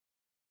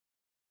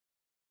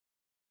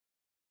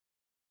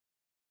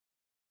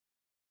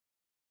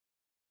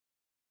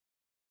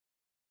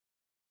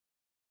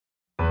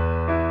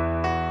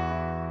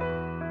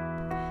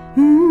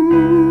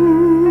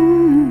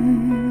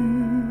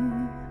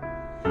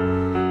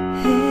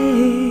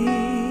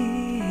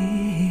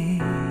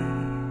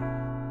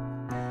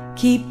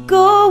keep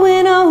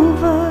going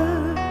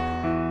over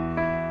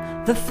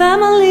the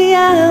family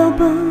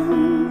album.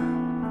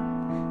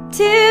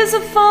 Tears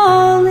are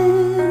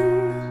falling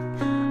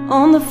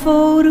on the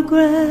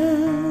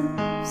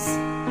photographs.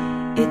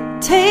 It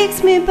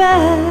takes me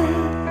back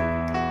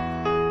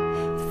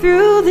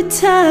through the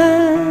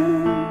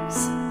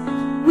times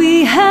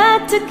we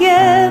had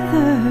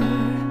together,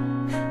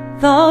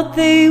 thought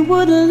they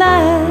would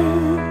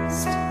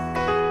last.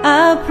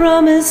 I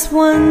promise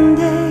one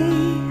day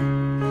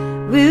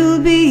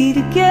we'll be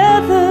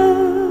together,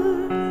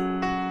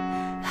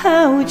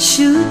 how it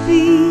should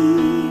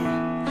be.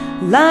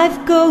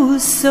 Life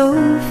goes so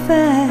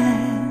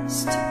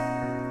fast.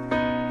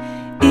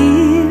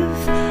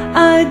 If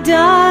I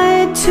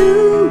died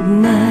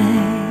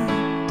tonight,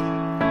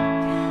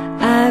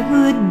 I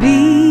would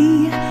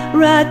be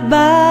right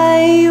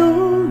by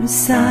your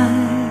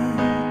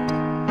side.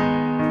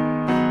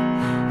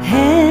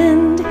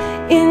 Hand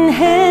in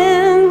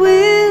hand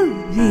we'll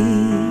be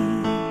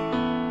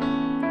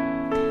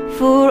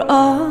for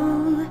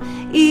all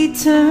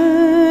eternity.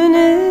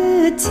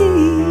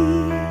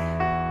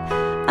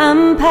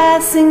 I'm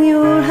passing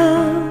your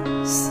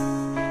house,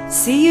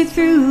 see you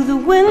through the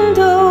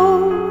window,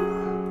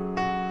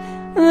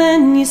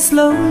 then you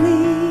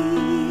slowly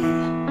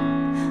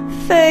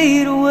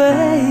fade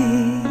away.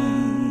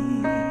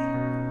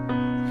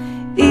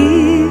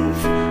 If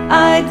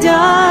I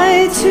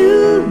die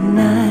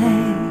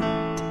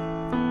tonight,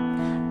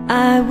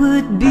 I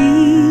would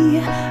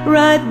be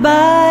right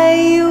by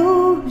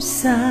your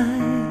side.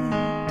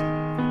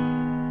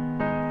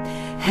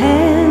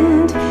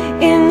 Hand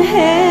in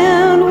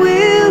hand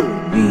we'll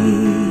be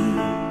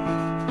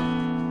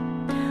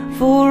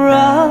for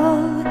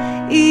all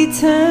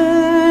eternity.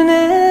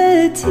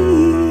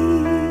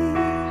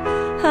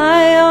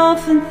 I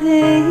often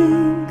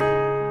think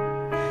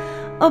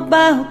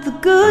about the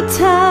good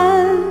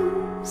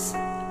times,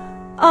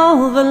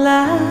 all the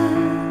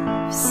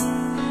laughs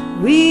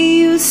we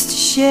used to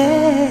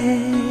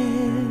share.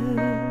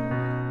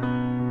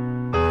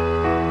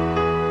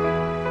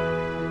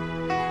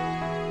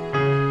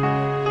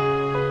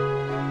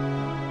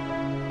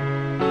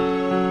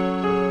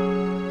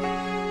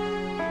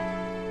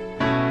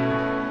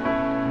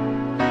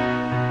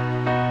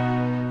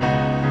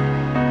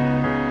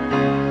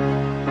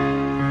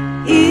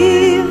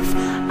 If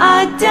I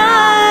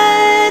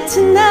died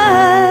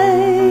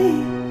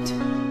tonight,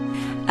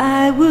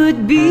 I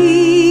would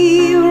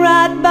be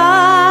right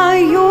by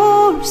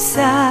your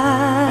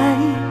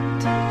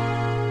side.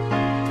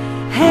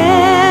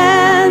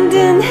 Hand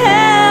in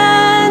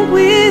hand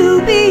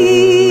we'll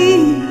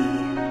be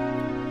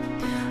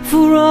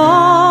for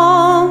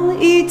all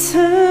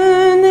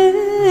eternity.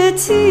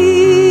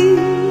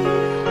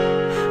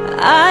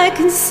 I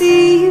can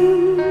see you,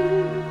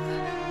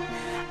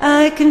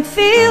 I can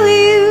feel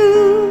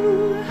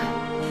you,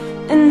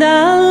 and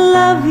I'll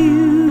love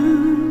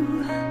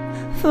you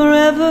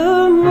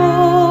forevermore.